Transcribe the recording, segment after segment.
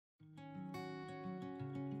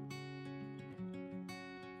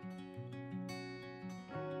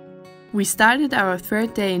We started our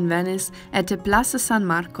third day in Venice at the Plaza San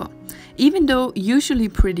Marco. Even though usually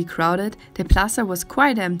pretty crowded, the plaza was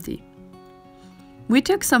quite empty. We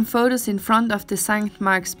took some photos in front of the St.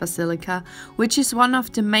 Mark's Basilica, which is one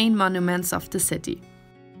of the main monuments of the city.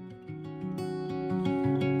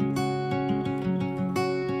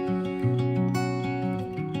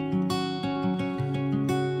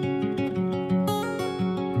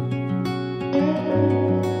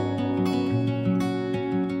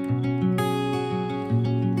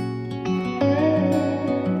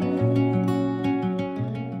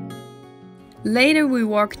 Later we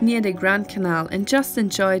walked near the Grand Canal and just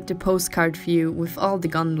enjoyed the postcard view with all the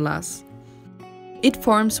gondolas. It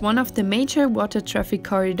forms one of the major water traffic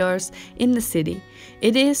corridors in the city.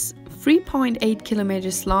 It is 3.8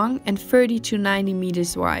 kilometers long and 30 to 90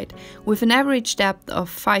 meters wide, with an average depth of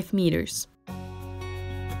 5 meters.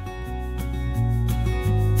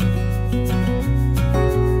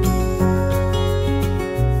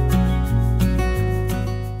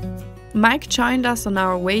 Mike joined us on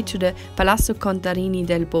our way to the Palazzo Contarini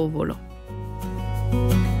del Popolo.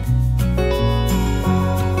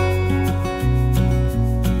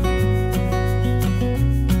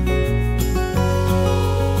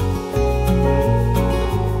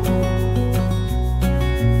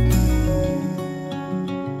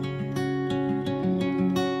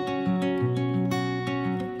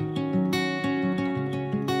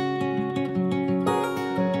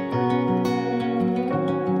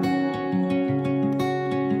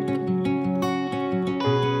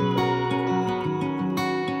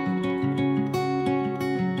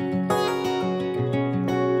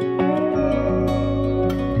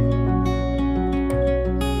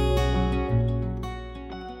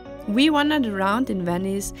 We wandered around in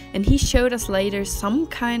Venice and he showed us later some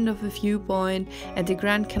kind of a viewpoint at the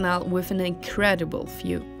Grand Canal with an incredible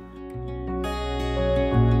view.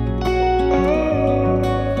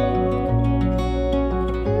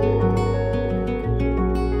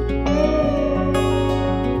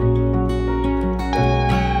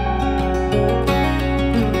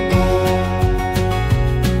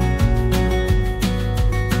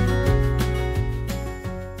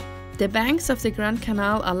 The banks of the Grand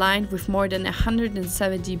Canal are lined with more than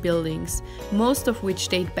 170 buildings, most of which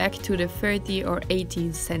date back to the 13th or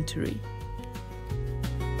 18th century.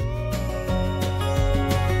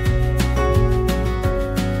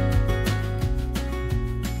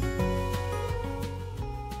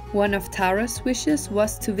 One of Tara's wishes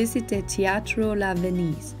was to visit the Teatro La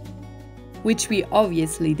Venice, which we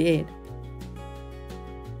obviously did.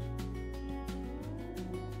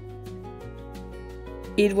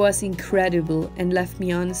 It was incredible and left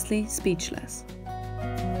me honestly speechless.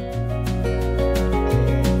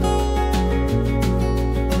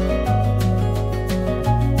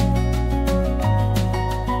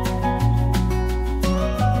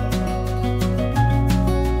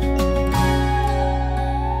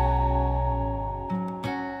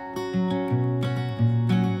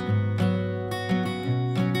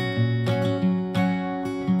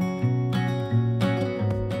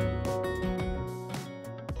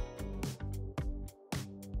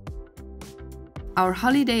 Our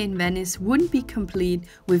holiday in Venice wouldn't be complete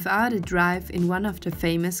without a drive in one of the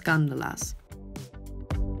famous gondolas.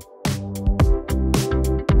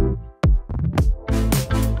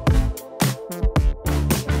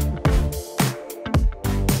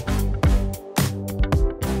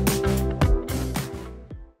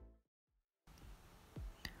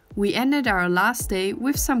 We ended our last day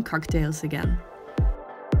with some cocktails again.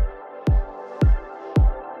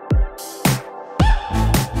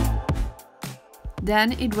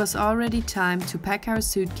 Then it was already time to pack our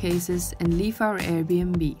suitcases and leave our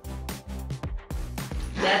Airbnb.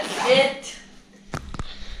 That's it!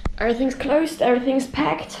 Everything's closed, everything's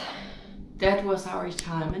packed. That was our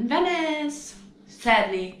time in Venice.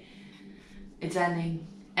 Sadly, it's ending,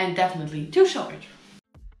 and definitely too short.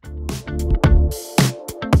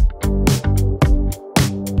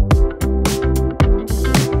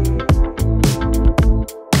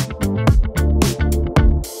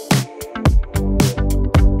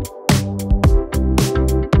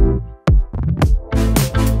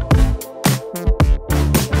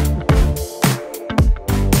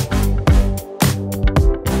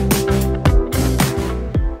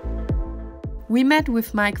 We met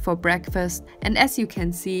with Mike for breakfast, and as you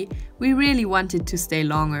can see, we really wanted to stay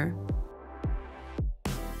longer.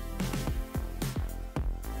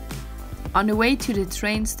 On the way to the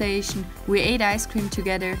train station, we ate ice cream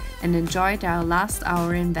together and enjoyed our last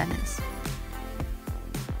hour in Venice.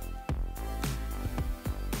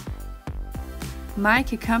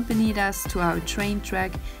 Mike accompanied us to our train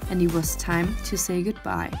track and it was time to say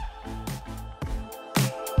goodbye.